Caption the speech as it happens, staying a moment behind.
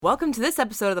Welcome to this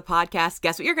episode of the podcast,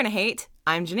 Guess What You're Gonna Hate?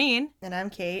 I'm Janine. And I'm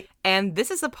Kate. And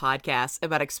this is a podcast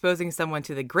about exposing someone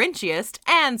to the grinchiest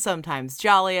and sometimes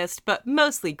jolliest, but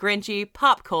mostly grinchy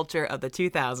pop culture of the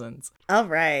 2000s. All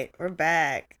right, we're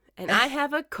back. And I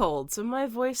have a cold, so my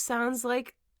voice sounds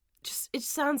like, it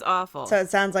sounds awful. So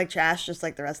it sounds like trash, just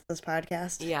like the rest of this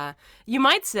podcast? Yeah. You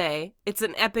might say it's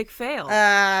an epic fail.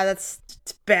 That's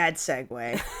a bad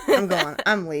segue.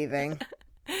 I'm leaving.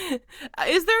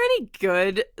 Is there any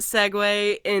good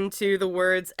segue into the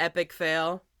words epic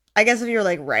fail? I guess if you were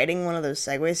like riding one of those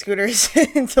Segway scooters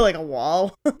into like a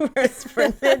wall where it's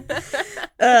printed,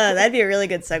 that'd be a really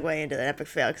good segue into the epic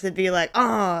fail, because it'd be like,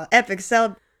 oh, epic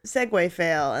Segway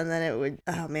fail, and then it would,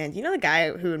 oh man, do you know the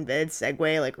guy who invented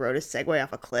Segway, like rode a Segway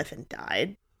off a cliff and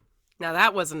died? Now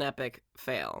that was an epic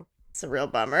fail. It's a real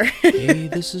bummer. Hey,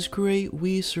 this is great,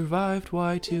 we survived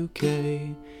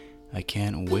Y2K. I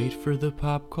can't wait for the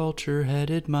pop culture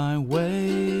headed my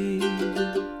way.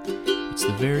 It's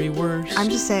the very worst. I'm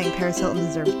just saying Paris Hilton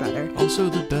deserves better. Also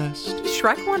the best.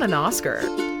 Shrek won an Oscar.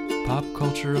 Pop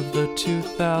culture of the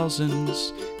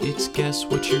 2000s. It's Guess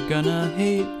What You're Gonna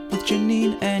Hate with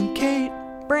Janine and Kate.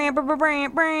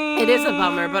 It is a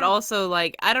bummer, but also,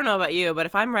 like, I don't know about you, but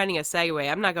if I'm riding a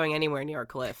Segway, I'm not going anywhere near a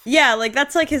cliff. Yeah, like,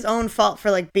 that's, like, his own fault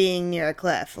for, like, being near a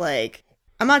cliff. Like,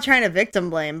 I'm not trying to victim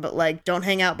blame, but, like, don't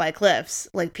hang out by cliffs.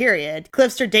 Like, period.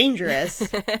 Cliffs are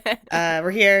dangerous.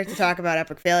 We're here to talk about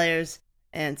epic failures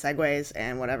and Segways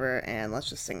and whatever, and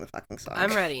let's just sing the fucking song.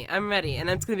 I'm ready, and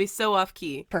it's gonna be so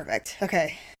off-key. Perfect.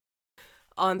 Okay.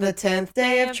 On The 10th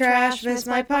day of trash, this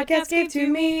my podcast gave to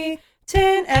me.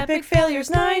 10 epic failures,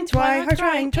 9 try-hard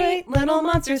trying, 8 little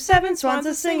monsters, 7 swans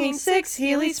a singing, 6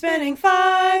 Healy spinning,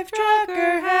 5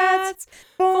 trucker hats,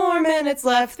 4 minutes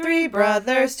left, 3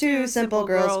 brothers, 2 simple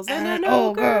girls, and an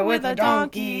old girl with a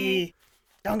donkey.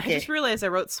 I just realized I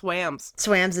wrote swams.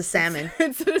 Swams a salmon.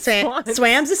 Swan.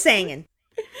 Swams a singing.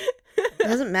 It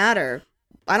doesn't matter.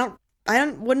 I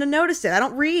wouldn't have noticed it. I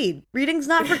don't read. Reading's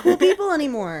not for cool people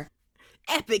anymore.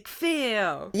 Epic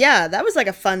fail. Yeah, that was like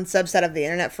a fun subset of the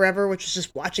internet forever, which was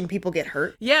just watching people get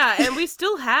hurt. Yeah, and we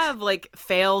still have like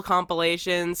fail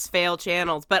compilations, fail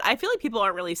channels, but I feel like people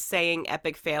aren't really saying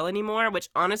epic fail anymore, which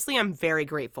honestly I'm very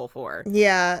grateful for.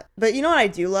 Yeah, but you know what I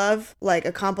do love? Like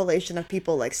a compilation of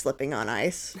people like slipping on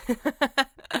ice.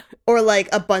 Or like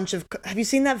a bunch of, have you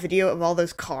seen that video of all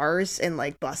those cars and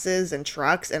like buses and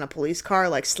trucks and a police car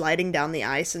like sliding down the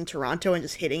ice in Toronto and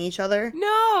just hitting each other?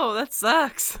 No, that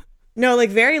sucks. No, like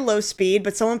very low speed,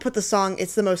 but someone put the song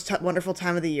 "It's the Most Wonderful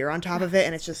Time of the Year" on top of it,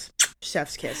 and it's just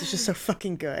chef's kiss. It's just so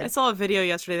fucking good. I saw a video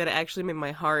yesterday that actually made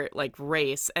my heart like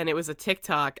race, and it was a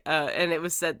TikTok, and it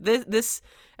was said this,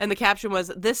 and the caption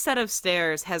was, "This set of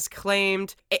stairs has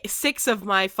claimed 6 of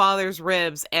my father's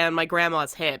ribs and my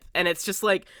grandma's hip," and it's just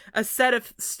like a set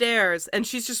of stairs, and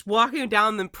she's just walking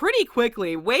down them pretty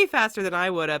quickly, way faster than I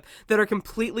would have, that are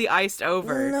completely iced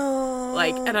over. No,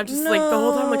 like, and I'm just like the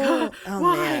whole time like, oh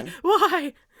why, man.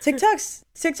 why?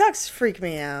 TikToks freak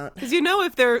me out. Because you know,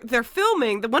 if they're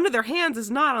filming, one of their hands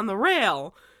is not on the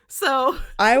rail. So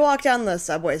I walk down the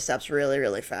subway steps really,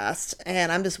 really fast,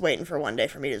 and I'm just waiting for one day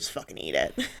for me to just fucking eat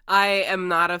it. I am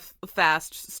not a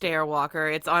fast stair walker.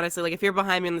 It's honestly like if you're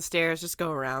behind me on the stairs, just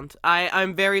go around.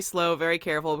 I'm very slow, very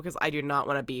careful, because I do not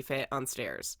want to beef it on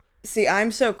stairs. See,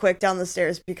 I'm so quick down the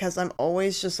stairs because I'm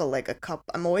always just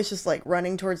I'm always just like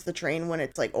running towards the train when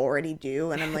it's like already due,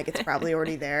 and I'm like, it's probably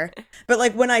already there. But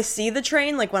like when I see the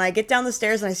train, like when I get down the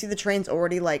stairs and I see the train's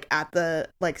already like at the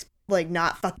like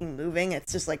not fucking moving,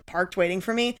 it's just like parked waiting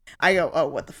for me, I go, oh,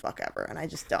 what the fuck ever, and I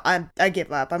just don't, I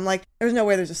give up. I'm like, there's no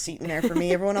way there's a seat in there for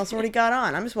me. Everyone else already got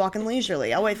on. I'm just walking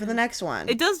leisurely. I'll wait for the next one.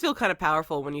 It does feel kind of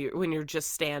powerful when you're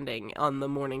just standing on the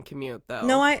morning commute, though.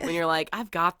 No, when you're like,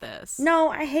 I've got this. No,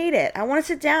 I hate it. I want to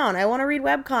sit down. I want to read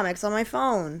webcomics on my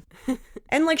phone.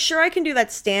 And like, sure, I can do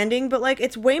that standing, but like,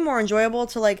 it's way more enjoyable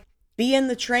to like be in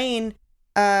the train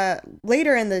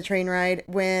later in the train ride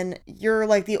when you're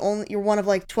like you're one of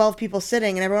like 12 people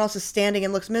sitting and everyone else is standing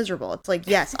and looks miserable. It's like,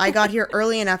 yes, I got here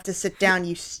early enough to sit down,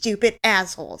 you stupid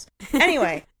assholes.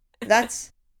 Anyway,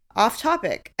 that's off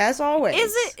topic as always.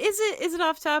 Is it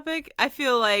off topic? I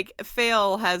feel like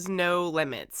fail has no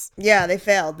limits. Yeah, they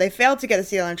failed to get a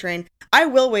seat on a train. I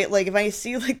will wait, like if I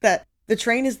see like that the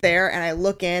train is there and I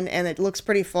look in and it looks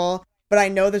pretty full, but I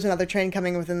know there's another train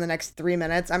coming within the next 3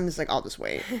 minutes, I'm just like, I'll just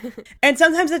wait. And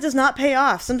sometimes it does not pay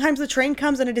off. Sometimes the train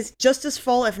comes and it is just as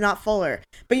full, if not fuller.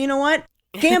 But you know what?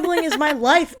 Gambling is my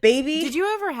life, baby. Did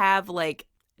you ever have, like,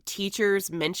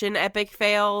 teachers mention epic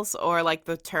fails or, like,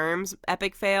 the terms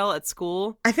epic fail at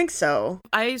school? I think so.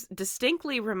 I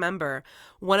distinctly remember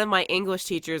one of my English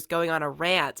teachers going on a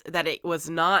rant that it was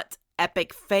not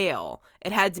epic fail.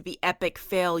 It had to be epic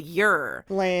failure.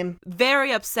 Lame.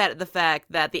 Very upset at the fact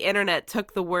that the internet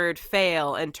took the word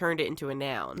fail and turned it into a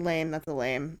noun. Lame. That's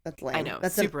lame. I know,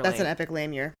 That's super that's lame. an epic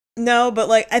lame year. No, but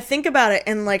like I think about it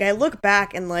and like I look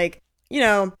back and like, you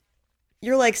know,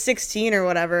 you're like 16 or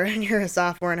whatever and you're a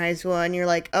sophomore in high school and you're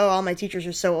like, oh, all my teachers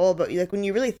are so old. But like when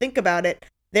you really think about it,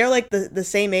 they're like the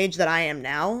same age that I am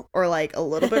now or like a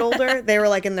little bit older. They were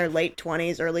like in their late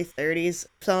 20s, early 30s,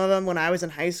 some of them when I was in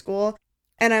high school.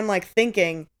 And I'm like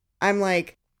thinking, I'm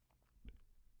like,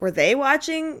 were they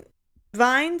watching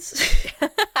Vines?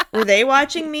 Were they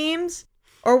watching memes?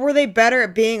 Or were they better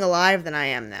at being alive than I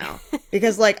am now?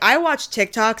 Because, like, I watch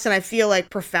TikToks and I feel, like,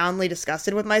 profoundly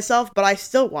disgusted with myself, but I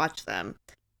still watch them.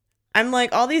 I'm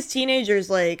like, all these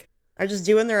teenagers, like, are just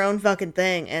doing their own fucking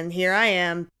thing. And here I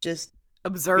am, just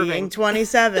Observing. being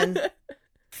 27,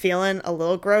 feeling a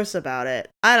little gross about it.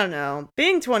 I don't know.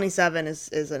 Being 27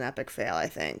 is an epic fail, I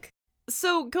think.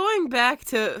 So going back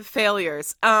to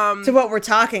failures, To what we're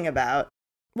talking about.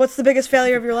 What's the biggest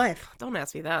failure of your life? don't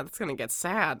ask me that. It's gonna get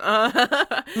sad.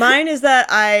 Mine is that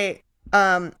I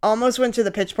almost went to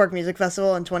the Pitchfork Music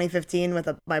Festival in 2015 with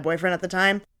my boyfriend at the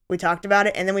time. We talked about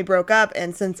it, and then we broke up,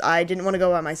 and since I didn't want to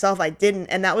go by myself, I didn't,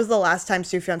 and that was the last time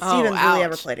Sufjan Stevens really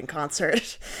ever ouch. played in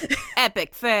concert.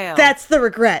 Epic fail. That's the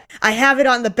regret. I have it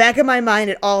on the back of my mind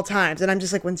at all times, and I'm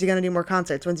just like, when's he gonna do more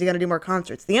concerts? When's he gonna do more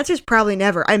concerts? The answer is probably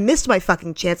never. I missed my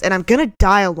fucking chance, and I'm gonna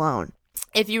die alone.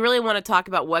 If you really want to talk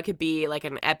about what could be like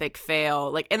an epic fail,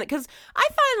 like, and because I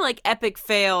find like epic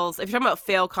fails, if you're talking about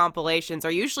fail compilations,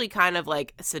 are usually kind of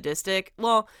like sadistic.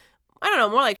 Well, I don't know,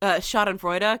 more like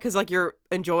Schadenfreude, because like you're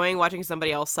enjoying watching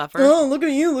somebody else suffer. Oh, look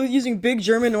at you using big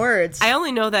German words. I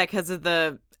only know that because of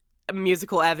the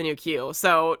musical Avenue Q,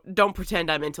 so don't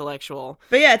pretend I'm intellectual.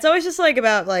 But yeah, it's always just like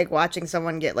about like watching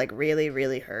someone get like really,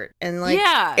 really hurt. And like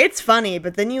Yeah. it's funny,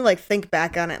 but then you like think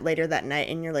back on it later that night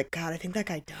and you're like, God, I think that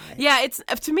guy died. Yeah, it's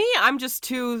to me, I'm just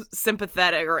too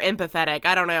sympathetic or empathetic.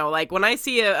 I don't know. Like when I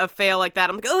see a fail like that,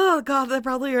 I'm like, oh God, that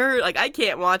probably hurt. Like I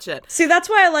can't watch it. See, that's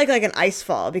why I like an ice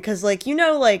fall, because like, you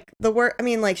know, like the work, I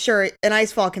mean, like, sure, an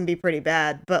ice fall can be pretty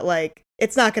bad, but like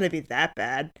it's not going to be that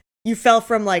bad. You fell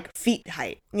from like feet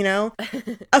height, you know?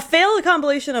 A fail, a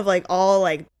compilation of like all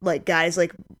like guys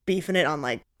like beefing it on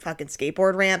like fucking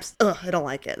skateboard ramps. Ugh, I don't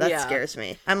like it. That Yeah. scares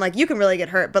me. I'm like, you can really get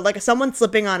hurt, but like someone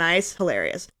slipping on ice,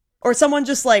 hilarious. Or someone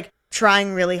just like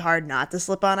trying really hard not to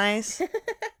slip on ice.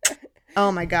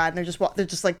 Oh my God, and they're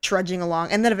just like trudging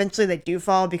along, and then eventually they do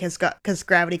fall because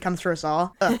gravity comes for us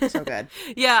all. Ugh, so good.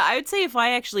 Yeah, I would say if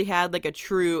I actually had like a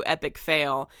true epic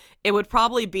fail, it would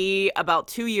probably be about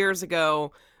 2 years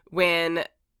ago when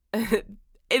it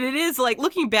is like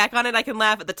looking back on it, I can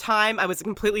laugh. At the time, I was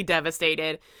completely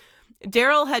devastated.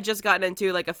 Daryl had just gotten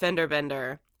into like a fender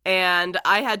bender, and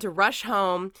I had to rush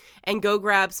home and go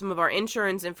grab some of our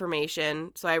insurance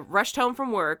information. So I rushed home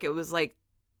from work. It was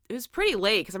pretty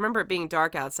late because I remember it being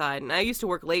dark outside, and I used to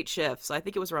work late shifts, so I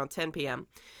think it was around 10 p.m.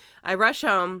 I rush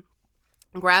home,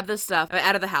 grab this stuff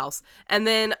out of the house, and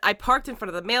then I parked in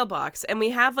front of the mailbox, and we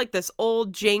have like this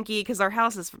old janky, because our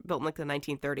house is built in like the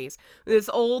 1930s, this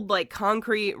old like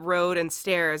concrete road and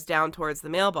stairs down towards the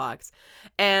mailbox,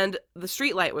 and the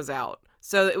street light was out,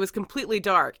 so it was completely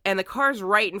dark, and the car's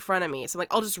right in front of me, so I'm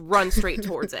like, I'll just run straight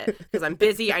towards it because I'm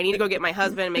busy. I need to go get my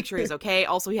husband and make sure he's okay.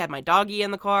 Also, he had my doggy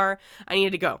in the car. I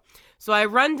needed to go, so I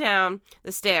run down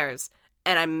the stairs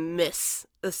and I miss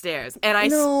the stairs, and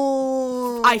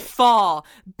I fall,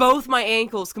 both my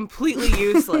ankles completely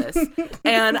useless,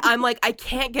 and I'm like, I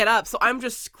can't get up, so I'm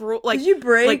just Did you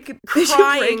break? like, Did you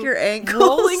crying, break your ankles?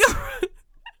 rolling around.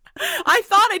 I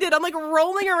thought I did. I'm like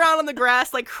rolling around on the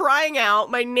grass, like crying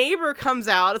out. My neighbor comes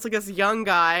out. It's like this young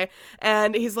guy,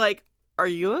 and he's like, "Are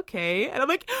you okay?" And I'm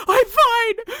like, "I'm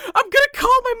fine. I'm gonna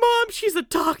call my mom. She's a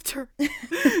doctor."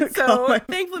 So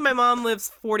thankfully, my mom lives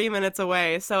 40 minutes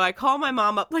away. So I call my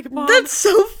mom up, like, "Mom, That's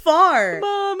so far.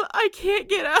 Mom, I can't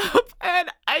get up, and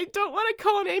I don't want to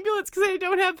call an ambulance because I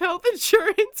don't have health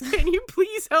insurance. Can you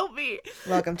please help me?"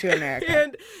 Welcome to America.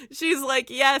 And she's like,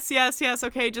 yes,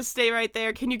 okay, just stay right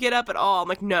there. Can you get up at all? I'm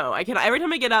like, no, I cannot. Every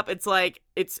time I get up, it's like,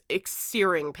 it's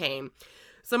searing pain.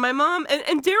 So my mom,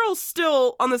 and Daryl's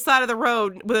still on the side of the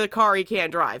road with a car he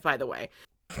can't drive, by the way.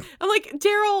 I'm like,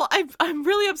 Daryl, I'm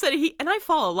really upset. And I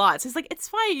fall a lot. So he's like, it's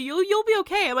fine. You'll be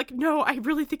okay. I'm like, no, I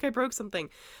really think I broke something.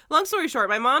 Long story short,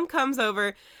 my mom comes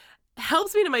over,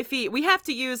 helps me to my feet. We have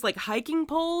to use like hiking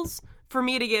poles for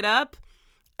me to get up.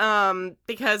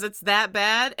 Because it's that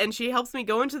bad, and she helps me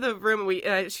go into the room,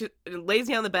 and she lays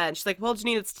me on the bed. She's like, well,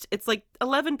 Janine, it's like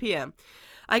 11 p.m.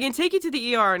 I can take you to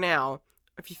the ER now.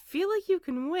 If you feel like you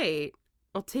can wait,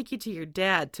 I'll take you to your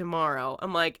dad tomorrow.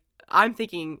 I'm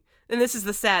thinking, And this is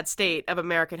the sad state of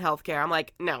American healthcare. I'm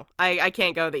like, no, I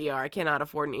can't go to the ER. I cannot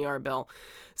afford an ER bill.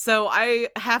 So I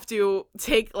have to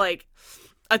take like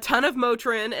a ton of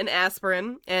Motrin and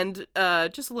aspirin. And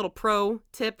just a little pro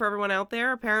tip for everyone out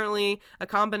there. Apparently, a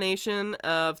combination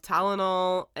of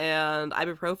Tylenol and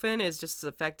ibuprofen is just as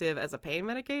effective as a pain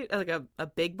medication, like a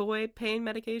big boy pain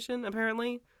medication,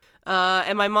 apparently.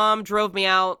 And my mom drove me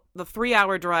out the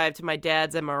 3-hour drive to my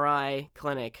dad's MRI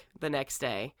clinic the next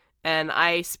day. And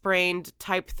I sprained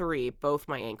type 3, both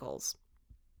my ankles.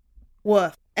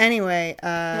 Woof. Anyway,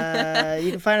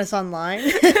 you can find us online.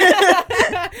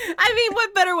 I mean,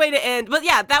 what better way to end? But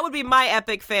yeah, that would be my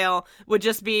epic fail, would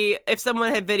just be if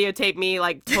someone had videotaped me,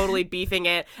 like, totally beefing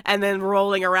it and then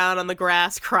rolling around on the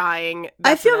grass crying.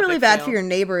 I That's feel an really epic bad fail. for your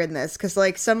neighbor in this, because,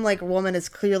 like, some, like, woman is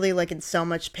clearly, like, in so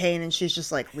much pain, and she's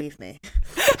just like, leave me.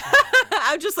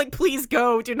 I'm just like, please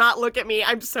go. Do not look at me.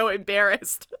 I'm so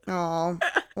embarrassed. Oh,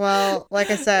 well, like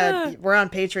I said, we're on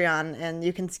Patreon, and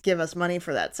you can give us money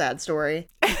for that sad story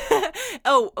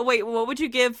Oh, wait, what would you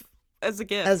give as a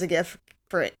gift? as a gift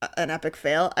for an epic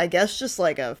fail. I guess just,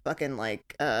 like, a fucking,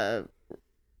 like,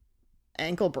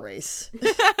 ankle brace.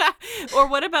 Or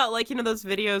what about, like, those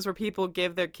videos where people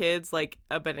give their kids, like,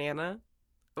 a banana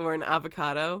or an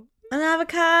avocado? An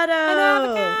avocado! An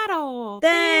avocado!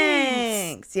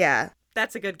 Thanks! Yeah.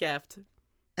 That's a good gift.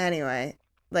 Anyway,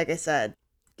 like I said,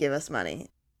 give us money.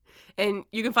 And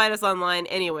you can find us online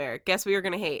anywhere. Guess what you're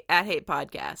going to hate? @Hate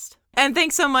Podcast. And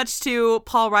thanks so much to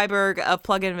Paul Ryberg of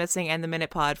Plug-in Missing and the Minute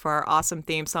Pod for our awesome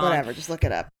theme song. Whatever, just look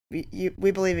it up.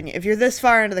 We believe in you. If you're this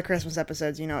far into the Christmas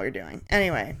episodes, you know what you're doing.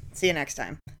 Anyway, see you next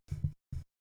time.